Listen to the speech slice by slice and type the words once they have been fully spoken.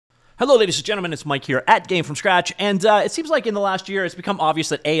Hello, ladies and gentlemen, it's Mike here at Game From Scratch, and it seems like in the last year it's become obvious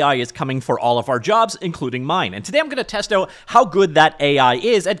that AI is coming for all of our jobs, including mine. And today I'm going to test out how good that AI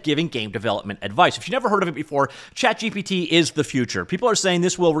is at giving game development advice. If you've never heard of it before, Chat GPT is the future. People are saying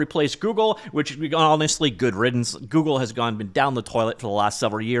this will replace Google, which honestly, good riddance. Google has been down the toilet for the last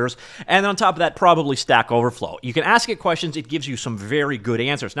several years. And on top of that, probably Stack Overflow. You can ask it questions, it gives you some very good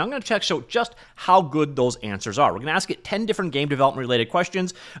answers. Now I'm going to check out just how good those answers are. We're going to ask it 10 different game development related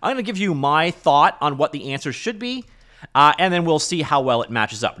questions. I'm going to give you my thought on what the answers should be, and then we'll see how well it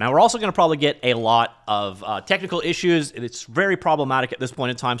matches up. Now, we're also going to probably get a lot of technical issues. It's very problematic at this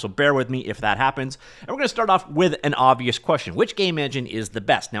point in time, so bear with me if that happens. And we're going to start off with an obvious question. Which game engine is the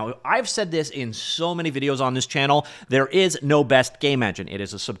best? Now, I've said this in so many videos on this channel. There is no best game engine. It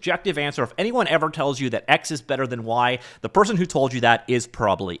is a subjective answer. If anyone ever tells you that X is better than Y, the person who told you that is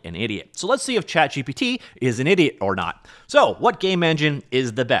probably an idiot. So let's see if ChatGPT is an idiot or not. So, what game engine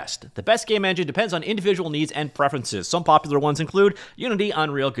is the best? The best game engine depends on individual needs and preferences. Some popular ones include Unity,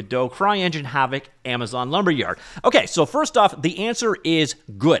 Unreal, Godot, CryEngine, Havoc, Amazon Lumberyard. Okay, so first off, the answer is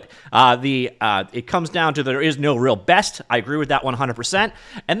good. It comes down to there is no real best. I agree with that 100%.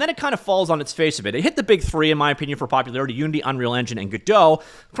 And then it kind of falls on its face a bit. It hit the big three, in my opinion, for popularity: Unity, Unreal Engine, and Godot.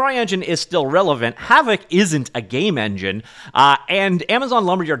 CryEngine is still relevant. Havoc isn't a game engine. And Amazon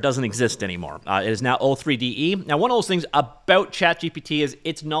Lumberyard doesn't exist anymore. It is now O3DE. Now, one of those things about ChatGPT is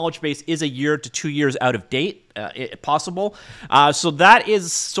its knowledge base is a year to 2 years out of date. Possible. So that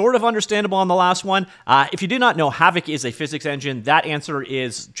is sort of understandable on the last one. If you do not know, Havoc is a physics engine. That answer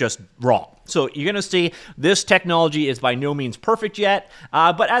is just wrong. So you're going to see this technology is by no means perfect yet,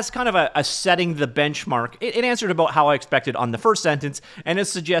 but as kind of a setting the benchmark, it answered about how I expected on the first sentence, and its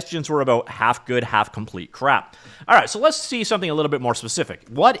suggestions were about half good, half complete crap. All right, so let's see something a little bit more specific.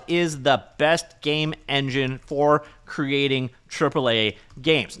 What is the best game engine for creating AAA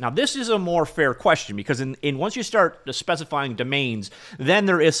games? Now, this is a more fair question because once you start specifying domains, then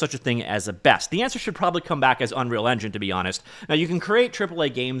there is such a thing as a best. The answer should probably come back as Unreal Engine, to be honest. Now, you can create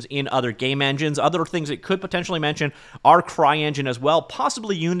AAA games in other game engines. Other things it could potentially mention are CryEngine as well,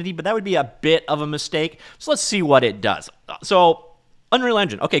 possibly Unity, but that would be a bit of a mistake. So let's see what it does. So Unreal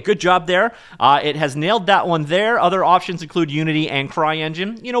Engine. Okay, good job there. It has nailed that one there. Other options include Unity and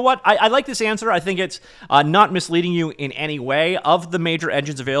CryEngine. You know what? I like this answer. I think it's not misleading you in any way. Of the major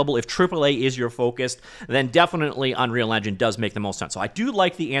engines available, if AAA is your focus, then definitely Unreal Engine does make the most sense. So I do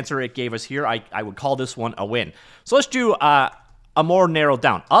like the answer it gave us here. I would call this one a win. So let's do a more narrowed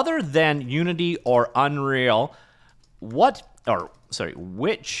down. Other than Unity or Unreal, which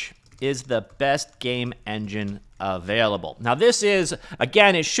is the best game engine available? Now, this is,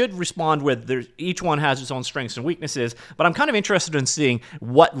 again, it should respond with, each one has its own strengths and weaknesses, but I'm kind of interested in seeing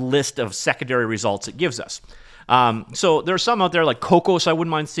what list of secondary results it gives us. So there's some out there like Cocos, I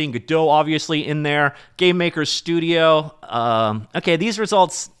wouldn't mind seeing. Godot, obviously, in there. Game Maker Studio. Okay, these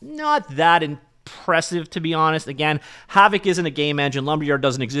results, not that impressive, to be honest. Again, Havoc isn't a game engine. Lumberyard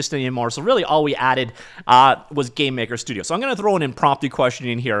doesn't exist anymore. So really all we added was Game Maker Studio. So I'm going to throw an impromptu question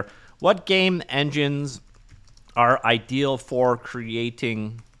in here. What game engines are ideal for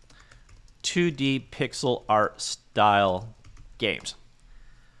creating 2D pixel art style games?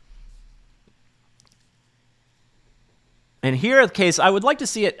 And here in the case, I would like to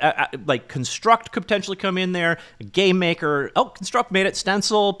see it, like Construct could potentially come in there, Game Maker, oh, Construct made it,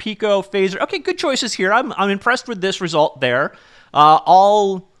 Stencil, Pico, Phaser. Okay, good choices here. I'm impressed with this result there.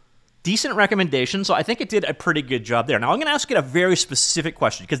 All decent recommendation, so I think it did a pretty good job there. Now, I'm going to ask it a very specific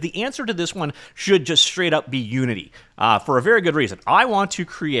question because the answer to this one should just straight up be Unity for a very good reason. I want to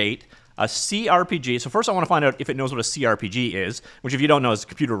create a CRPG. So first I want to find out if it knows what a CRPG is, which if you don't know is a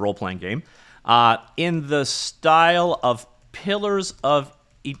computer role-playing game, in the style of Pillars of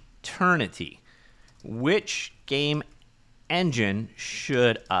Eternity. Which game engine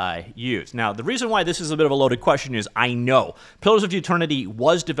should I use? Now, the reason why this is a bit of a loaded question is I know Pillars of Eternity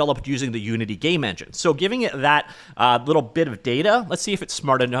was developed using the Unity game engine. So giving it that little bit of data, let's see if it's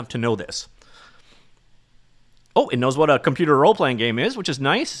smart enough to know this. Oh, it knows what a computer role-playing game is, which is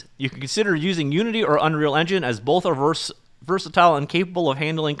nice. You can consider using Unity or Unreal Engine as both are versatile and capable of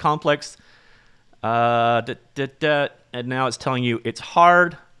handling complex. And now it's telling you it's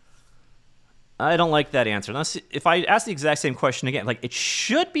hard. I don't like that answer. Let's see, if I ask the exact same question again, like it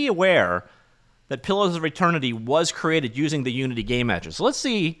should be aware that Pillars of Eternity was created using the Unity game engine. So let's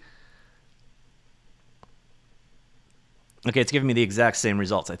see. Okay, it's giving me the exact same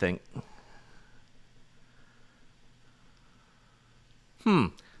results, I think.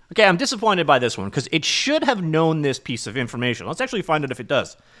 Okay, I'm disappointed by this one because it should have known this piece of information. Let's actually find out if it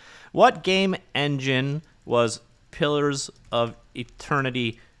does. What game engine was Pillars of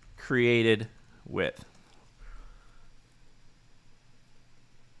Eternity created with.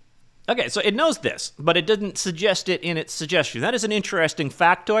 Okay, so it knows this, but it didn't suggest it in its suggestion. That is an interesting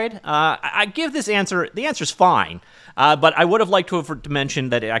factoid. I give this answer, the answer's fine, but I would have liked to have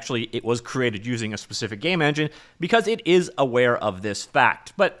mentioned that it was created using a specific game engine because it is aware of this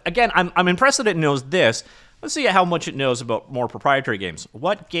fact. But again, I'm impressed that it knows this. Let's see how much it knows about more proprietary games.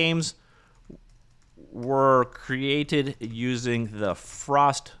 What games were created using the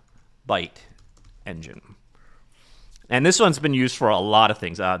Frostbite engine? And this one's been used for a lot of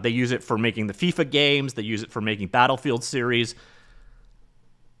things. They use it for making the FIFA games. They use it for making Battlefield series.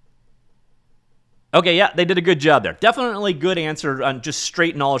 Okay, yeah, they did a good job there. Definitely good answer on just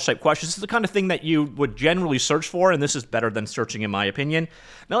straight knowledge type questions. This is the kind of thing that you would generally search for, and this is better than searching, in my opinion.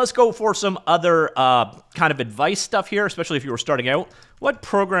 Now let's go for some other kind of advice stuff here, especially if you were starting out. What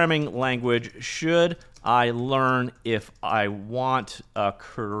programming language should I learn if I want a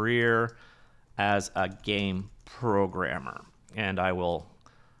career as a game programmer? And I will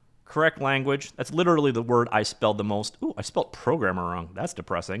correct language. That's literally the word I spelled the most. Ooh, I spelled programmer wrong. That's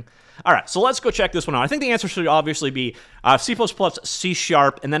depressing. All right, so let's go check this one out. I think the answer should obviously be C++, C#,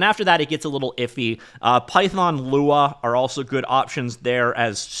 and then after that it gets a little iffy. Python, Lua are also good options there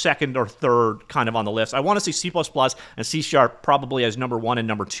as second or third kind of on the list. I want to see C++ and C# probably as number 1 and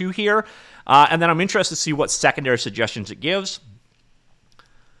number 2 here. And then I'm interested to see what secondary suggestions it gives.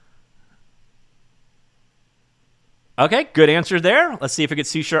 Okay, good answer there. Let's see if it gets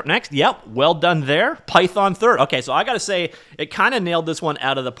C# next. Yep, well done there. Python third. Okay, so I got to say, it kind of nailed this one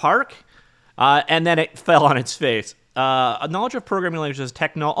out of the park, and then it fell on its face. A knowledge of programming languages,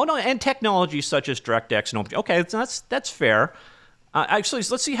 and technology such as DirectX and OpenGL. Okay, that's fair. Actually,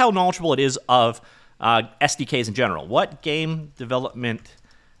 let's see how knowledgeable it is of SDKs in general. What game development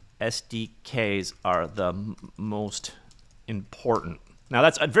SDKs are the most important? Now,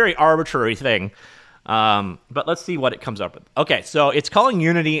 that's a very arbitrary thing. But let's see what it comes up with. Okay, so it's calling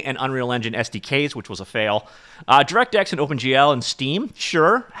Unity and Unreal Engine SDKs, which was a fail. DirectX and OpenGL and Steam,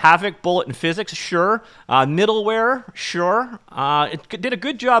 sure. Havoc, Bullet, and Physics, sure. Middleware, sure. It did a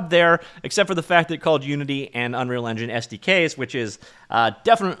good job there, except for the fact that it called Unity and Unreal Engine SDKs, which is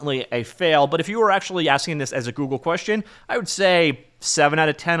definitely a fail. But if you were actually asking this as a Google question, I would say 7 out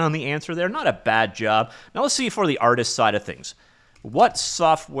of 10 on the answer there. Not a bad job. Now let's see for the artist side of things. What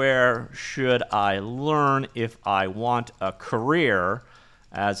software should I learn if I want a career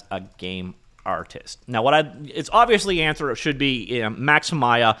as a game artist? Now, it's obviously answer should be Max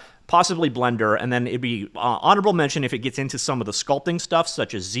Maya, possibly Blender, and then it'd be honorable mention if it gets into some of the sculpting stuff,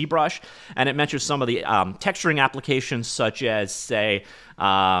 such as ZBrush, and it mentions some of the texturing applications, such as, say,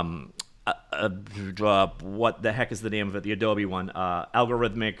 what the heck is the name of it? The Adobe one,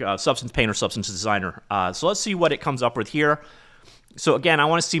 algorithmic Substance Painter, Substance Designer. So let's see what it comes up with here. So again, I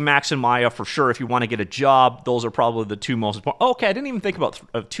want to see Max and Maya for sure if you want to get a job. Those are probably the two most important. Okay, I didn't even think about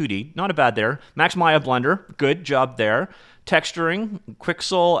 2D. Not a bad there. Max, Maya, Blender. Good job there. Texturing,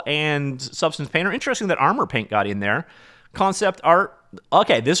 Quixel, and Substance Painter. Interesting that Armor Paint got in there. Concept art.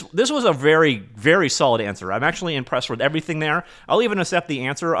 Okay, this was a very, very solid answer. I'm actually impressed with everything there. I'll even accept the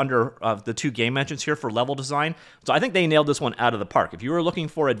answer under the 2 game mentions here for level design. So I think they nailed this one out of the park. If you were looking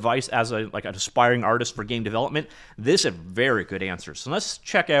for advice as an aspiring artist for game development, this is a very good answer. So let's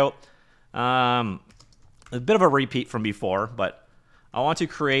check out a bit of a repeat from before, but I want to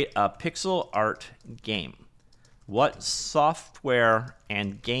create a pixel art game. What software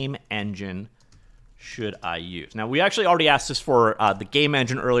and game engine should I use? Now, we actually already asked this for the game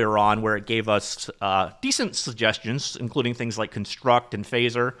engine earlier on, where it gave us decent suggestions, including things like Construct and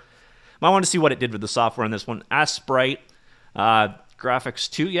Phaser. I want to see what it did with the software in this one. Sprite,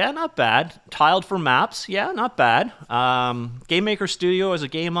 Graphics 2, yeah, not bad. Tiled for maps, yeah, not bad. Game Maker Studio as a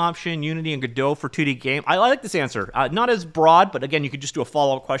game option, Unity and Godot for 2D game. I like this answer. Not as broad, but again, you could just do a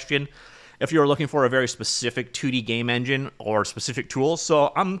follow-up question if you're looking for a very specific 2D game engine or specific tools.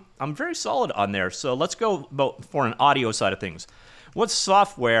 So I'm very solid on there. So let's go for an audio side of things. What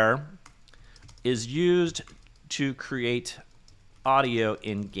software is used to create audio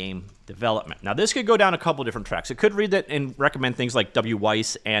in game development? Now, this could go down a couple different tracks. It could read that and recommend things like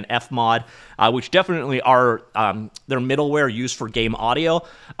WWice and Fmod, which definitely are their middleware used for game audio.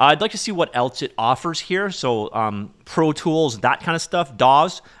 I'd like to see what else it offers here. So Pro Tools, that kind of stuff.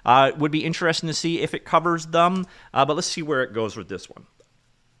 DAWs would be interesting to see if it covers them. But let's see where it goes with this one.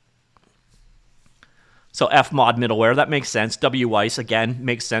 So Fmod middleware, that makes sense. WWice, again,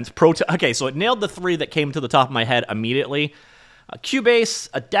 makes sense. Okay, so it nailed the 3 that came to the top of my head immediately.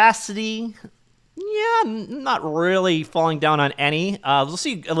 Cubase, Audacity, yeah, not really falling down on any. Let's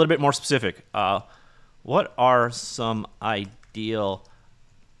see a little bit more specific. What are some ideal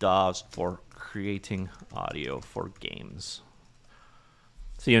DAWs for creating audio for games.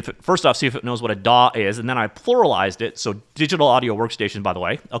 See if it, first off, see if it knows what a DAW is, and then I pluralized it, so digital audio workstation, by the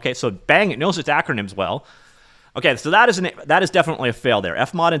way. Okay, so bang, it knows its acronyms well. Okay, so that is definitely a fail there.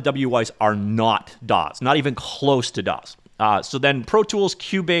 Fmod and WWise are not DAWs, not even close to DAWs. So then Pro Tools,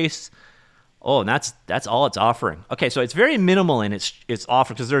 Cubase, oh, and that's all it's offering. Okay, so it's very minimal in its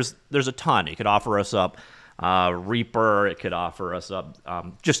offer, because there's a ton. It could offer us up Reaper, it could offer us up,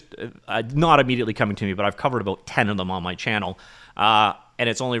 not immediately coming to me, but I've covered about 10 of them on my channel. And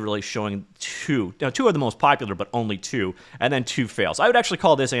it's only really showing 2. Now, 2 are the most popular, but only 2, and then 2 fails. I would actually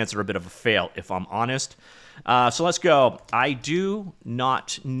call this answer a bit of a fail, if I'm honest. So let's go. I do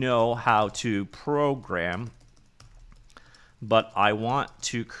not know how to program, but I want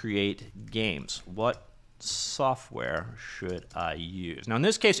to create games. What software should I use? Now, in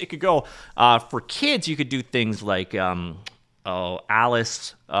this case, it could go, for kids, you could do things like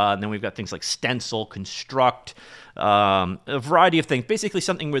Alice, and then we've got things like Stencil, Construct, a variety of things. Basically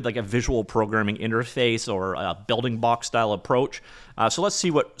something with like a visual programming interface or a building block style approach. So let's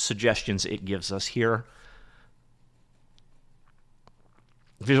see what suggestions it gives us here.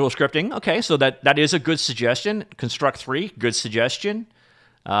 Visual scripting, okay, so that is a good suggestion. Construct 3, good suggestion.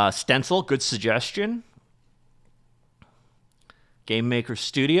 Stencil, good suggestion. Game Maker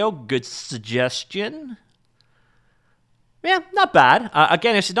Studio, good suggestion. Yeah, not bad.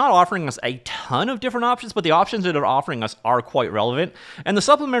 Again, it's not offering us a ton of different options, but the options that are offering us are quite relevant. And the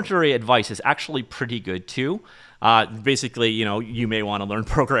supplementary advice is actually pretty good too. Basically, you know, you may want to learn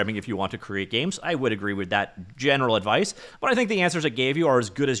programming if you want to create games. I would agree with that general advice, but I think the answers it gave you are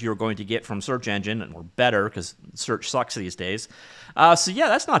as good as you're going to get from search engine, or better, because search sucks these days. So yeah,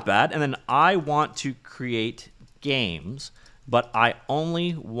 that's not bad. And then I want to create games, but I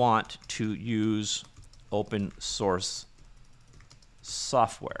only want to use open source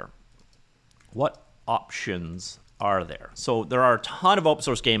software. What options are there? So there are a ton of open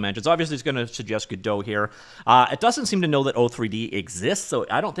source game engines. Obviously, it's going to suggest Godot here. It doesn't seem to know that O3D exists, so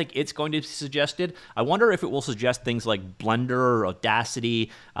I don't think it's going to be suggested. I wonder if it will suggest things like Blender or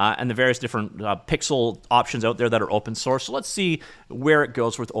Audacity and the various different pixel options out there that are open source. So let's see where it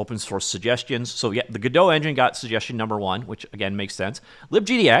goes with open source suggestions. So yeah, the Godot engine got suggestion number 1, which again makes sense.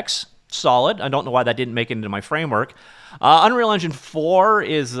 LibGDX, solid. I don't know why that didn't make it into my framework. Unreal Engine 4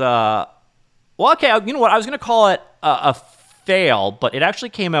 is, well, okay, you know what? I was going to call it a fail, but it actually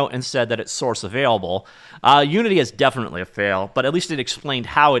came out and said that it's source available. Unity is definitely a fail, but at least it explained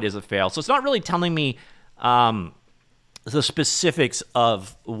how it is a fail. So it's not really telling me the specifics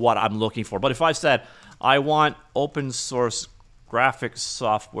of what I'm looking for. But if I said, I want open source graphics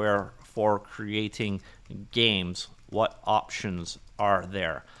software for creating games, what options are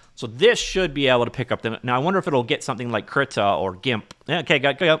there? So this should be able to pick up them. Now, I wonder if it'll get something like Krita or GIMP. Yeah, okay,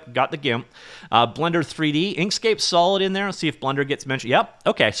 got the GIMP. Blender 3D. Inkscape's solid in there. Let's see if Blender gets mentioned. Yep,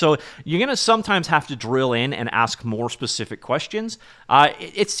 okay. So you're going to sometimes have to drill in and ask more specific questions.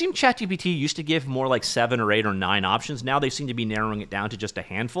 It seemed ChatGPT used to give more like 7 or 8 or 9 options. Now they seem to be narrowing it down to just a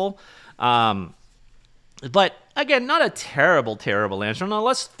handful. But again, not a terrible answer. Now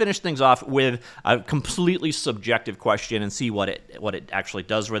let's finish things off with a completely subjective question and see what it actually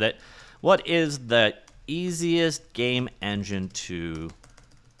does with it. What is the easiest game engine to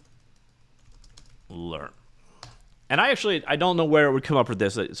learn? And I don't know where it would come up with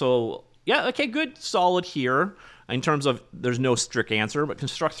this. So yeah, okay, good, solid here in terms of there's no strict answer, but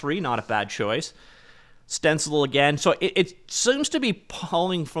Construct 3, not a bad choice. Stencil again. So it seems to be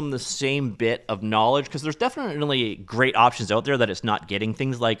pulling from the same bit of knowledge, because there's definitely great options out there that it's not getting.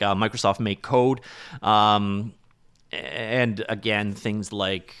 Things like Microsoft Make Code, and again, things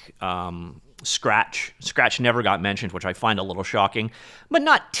like Scratch. Scratch never got mentioned, which I find a little shocking, but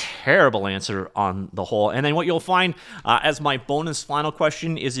not terrible answer on the whole. And then what you'll find as my bonus final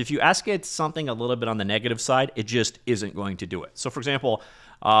question is if you ask it something a little bit on the negative side, it just isn't going to do it. So for example,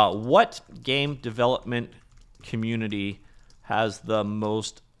 what game development community has the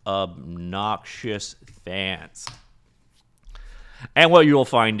most obnoxious fans? And what you'll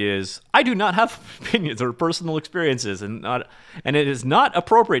find is I do not have opinions or personal experiences, and it is not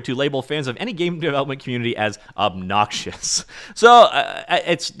appropriate to label fans of any game development community as obnoxious. So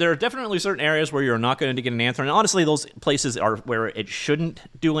there are definitely certain areas where you're not going to get an answer, and honestly, those places are where it shouldn't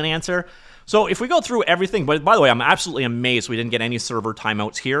do an answer. So if we go through everything, but by the way, I'm absolutely amazed we didn't get any server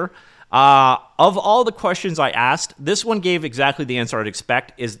timeouts here. Of all the questions I asked, this one gave exactly the answer I'd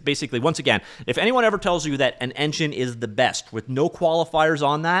expect. Is basically, once again, if anyone ever tells you that an engine is the best with no qualifiers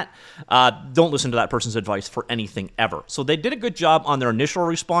on that, don't listen to that person's advice for anything ever. So they did a good job on their initial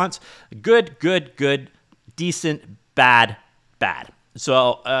response. Good, good, good, decent, bad, bad.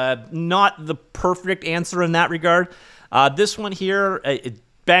 So not the perfect answer in that regard. This one here,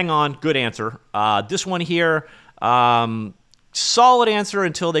 bang on, good answer. This one here, solid answer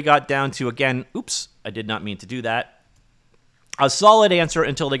until they got down to, again, oops, I did not mean to do that. A solid answer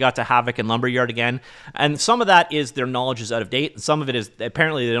until they got to Havoc and Lumberyard again. And some of that is their knowledge is out of date. And some of it is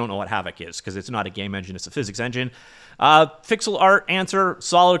apparently they don't know what Havoc is because it's not a game engine, it's a physics engine. Pixel art answer,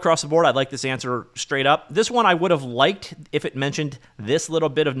 solid across the board. I like this answer straight up. This one I would have liked if it mentioned this little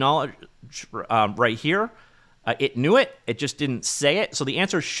bit of knowledge right here. It knew it, it just didn't say it. So the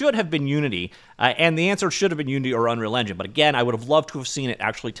answer should have been Unity, and the answer should have been Unity or Unreal Engine. But again, I would have loved to have seen it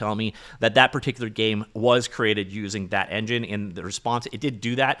actually tell me that that particular game was created using that engine. In the response, it did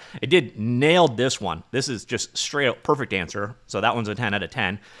do that. It did nail this one. This is just straight up perfect answer. So that one's a 10 out of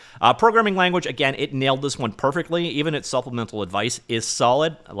 10. Programming language, again, it nailed this one perfectly. Even its supplemental advice is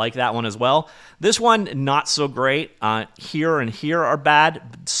solid. I like that one as well. This one, not so great. Here and here are bad.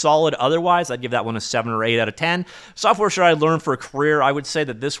 Solid otherwise. I'd give that one a 7 or 8 out of 10. Software should I learn for a career? I would say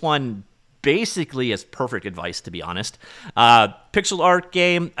that this one basically is perfect advice, to be honest. Pixel art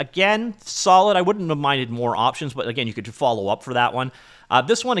game, again, solid. I wouldn't have minded more options, but again, you could follow up for that one.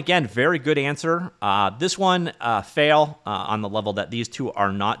 This one, again, very good answer. This one, fail on the level that these two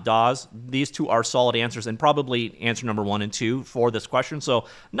are not DAWs. These two are solid answers and probably answer number 1 and 2 for this question. So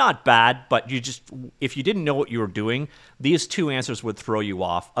not bad, but you just, if you didn't know what you were doing, these two answers would throw you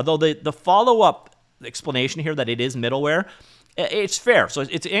off. Although the follow-up explanation here that it is middleware, it's fair. So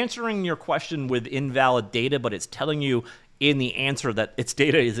it's answering your question with invalid data, but it's telling you in the answer that its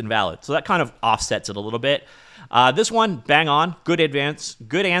data is invalid. So that kind of offsets it a little bit. This one, bang on, good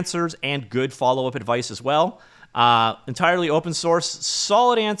answers, and good follow-up advice as well. Entirely open source,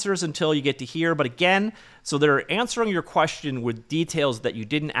 solid answers until you get to here. But again, so they're answering your question with details that you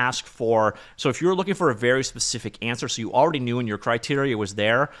didn't ask for. So if you're looking for a very specific answer, so you already knew and your criteria was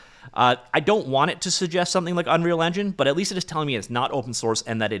there, I don't want it to suggest something like Unreal Engine, but at least it is telling me it's not open source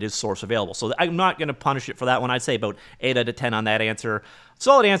and that it is source available. So I'm not going to punish it for that one. I'd say about 8 out of 10 on that answer.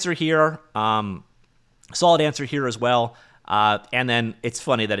 Solid answer here. Solid answer here as well. And then it's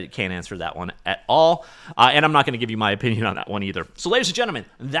funny that it can't answer that one at all. And I'm not going to give you my opinion on that one either. So ladies and gentlemen,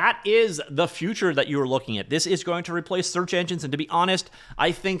 that is the future that you are looking at. This is going to replace search engines. And to be honest,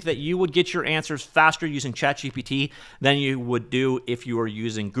 I think that you would get your answers faster using Chat GPT than you would do if you were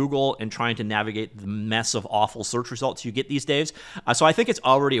using Google and trying to navigate the mess of awful search results you get these days. So I think it's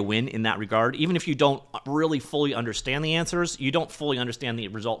already a win in that regard. Even if you don't really fully understand the answers, you don't fully understand the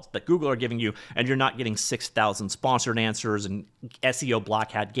results that Google are giving you, and you're not getting 6,000 sponsored answers and SEO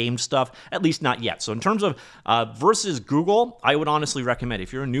black hat game stuff, at least not yet. So in terms of versus Google, I would honestly recommend,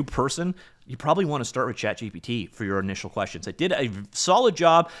 if you're a new person, you probably want to start with ChatGPT for your initial questions. It did a solid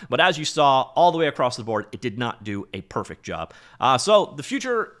job, but as you saw all the way across the board, it did not do a perfect job. So the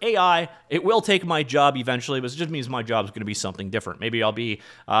future AI, it will take my job eventually, but it just means my job is going to be something different. Maybe I'll be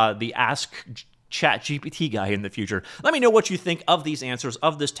the Ask Chat GPT guy in the future. Let me know what you think of these answers,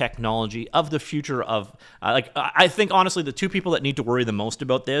 of this technology, of the future of, I think honestly the two people that need to worry the most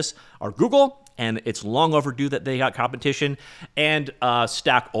about this are Google, and it's long overdue that they got competition, and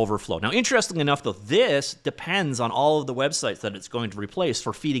Stack Overflow. Now, interestingly enough, though, this depends on all of the websites that it's going to replace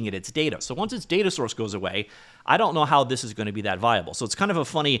for feeding it its data. So once its data source goes away, I don't know how this is going to be that viable. So it's kind of a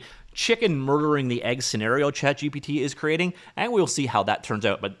funny chicken murdering the egg scenario ChatGPT is creating, and we'll see how that turns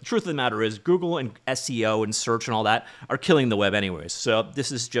out. But the truth of the matter is Google and SEO and search and all that are killing the web anyways. So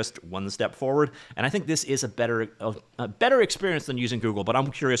this is just one step forward, and I think this is a better experience than using Google, but I'm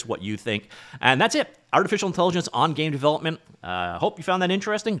curious what you think. And that's it. Artificial intelligence on game development. Hope you found that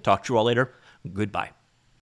interesting. Talk to you all later. Goodbye.